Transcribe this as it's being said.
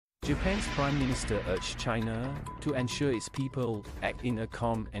Japan's Prime Minister urged China to ensure its people act in a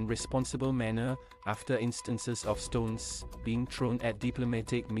calm and responsible manner after instances of stones being thrown at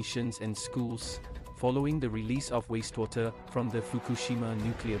diplomatic missions and schools, following the release of wastewater from the Fukushima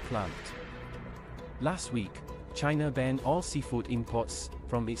nuclear plant. Last week, China banned all seafood imports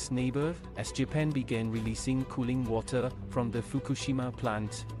from its neighbor as Japan began releasing cooling water from the Fukushima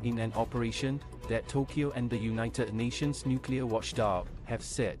plant in an operation that Tokyo and the United Nations nuclear watchdog have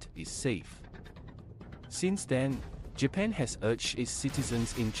said is safe. Since then, Japan has urged its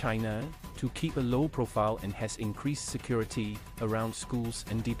citizens in China to keep a low profile and has increased security around schools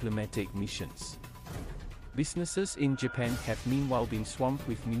and diplomatic missions. Businesses in Japan have meanwhile been swamped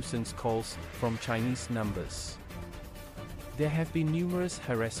with nuisance calls from Chinese numbers. There have been numerous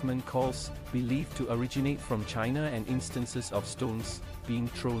harassment calls believed to originate from China and instances of stones being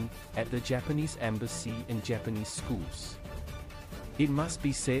thrown at the Japanese embassy and Japanese schools. It must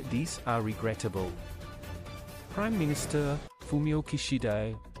be said these are regrettable. Prime Minister Fumio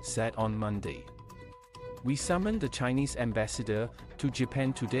Kishida said on Monday. We summoned the Chinese ambassador to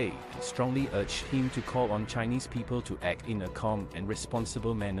Japan today, strongly urged him to call on Chinese people to act in a calm and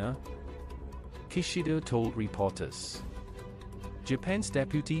responsible manner, Kishida told reporters. Japan's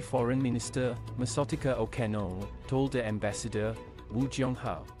Deputy Foreign Minister, Masotaka Okano, told the ambassador, Wu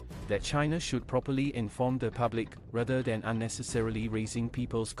Jianghao, that China should properly inform the public rather than unnecessarily raising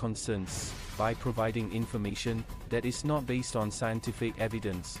people's concerns by providing information that is not based on scientific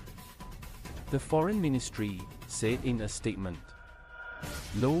evidence. The Foreign Ministry said in a statement.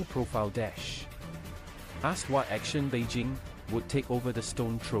 Low-profile dash. Asked what action Beijing would take over the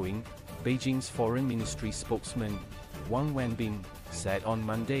stone throwing, Beijing's Foreign Ministry spokesman, Wang Wenbin, said on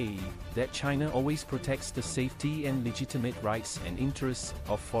Monday that China always protects the safety and legitimate rights and interests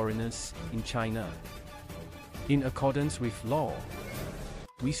of foreigners in China. In accordance with law,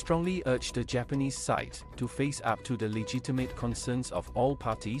 we strongly urge the Japanese side to face up to the legitimate concerns of all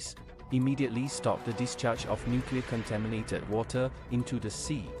parties, immediately stop the discharge of nuclear contaminated water into the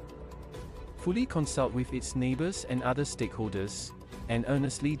sea, fully consult with its neighbors and other stakeholders, and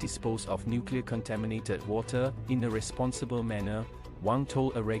earnestly dispose of nuclear contaminated water in a responsible manner, Wang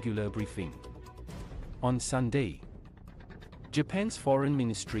told a regular briefing. On Sunday, Japan's foreign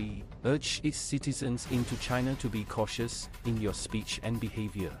ministry urged its citizens into China to be cautious in your speech and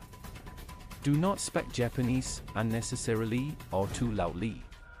behavior. Do not speak Japanese unnecessarily or too loudly.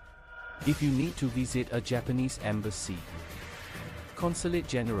 If you need to visit a Japanese embassy, consulate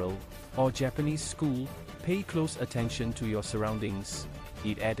general, or Japanese school, pay close attention to your surroundings,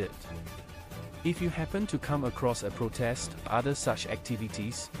 it added. If you happen to come across a protest or other such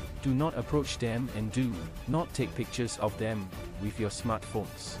activities, do not approach them and do not take pictures of them with your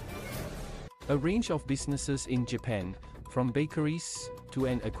smartphones. A range of businesses in Japan, from bakeries to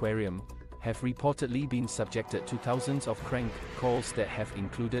an aquarium, have reportedly been subjected to thousands of crank calls that have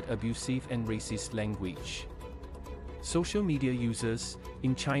included abusive and racist language. Social media users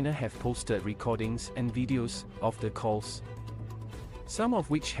in China have posted recordings and videos of the calls, some of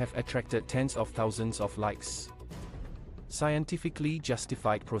which have attracted tens of thousands of likes. Scientifically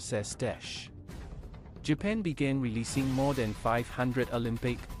justified process dash. Japan began releasing more than 500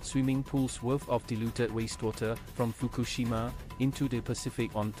 Olympic swimming pools worth of diluted wastewater from Fukushima into the Pacific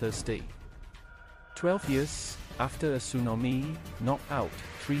on Thursday. 12 years after a tsunami knocked out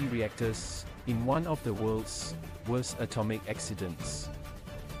 3 reactors in one of the world's worst atomic accidents.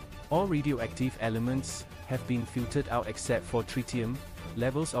 All radioactive elements have been filtered out except for tritium,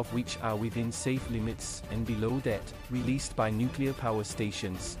 levels of which are within safe limits and below that released by nuclear power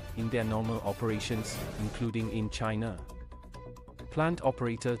stations in their normal operations, including in China. Plant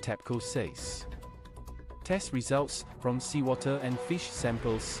operator TEPCO says. Test results from seawater and fish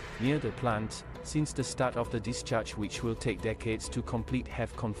samples near the plant since the start of the discharge, which will take decades to complete,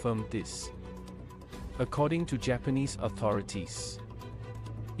 have confirmed this, according to Japanese authorities.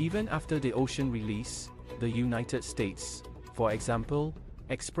 Even after the ocean release, the United States, for example,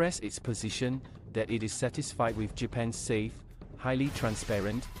 expressed its position that it is satisfied with Japan's safe, highly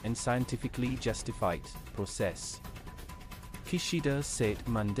transparent, and scientifically justified process. Kishida said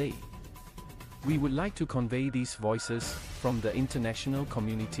Monday. We would like to convey these voices from the international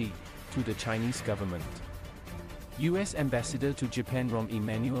community to the Chinese government. U.S. Ambassador to Japan Rahm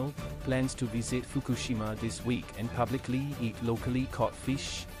Emanuel plans to visit Fukushima this week and publicly eat locally caught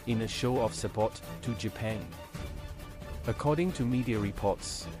fish in a show of support to Japan. According to media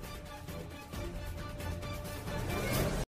reports,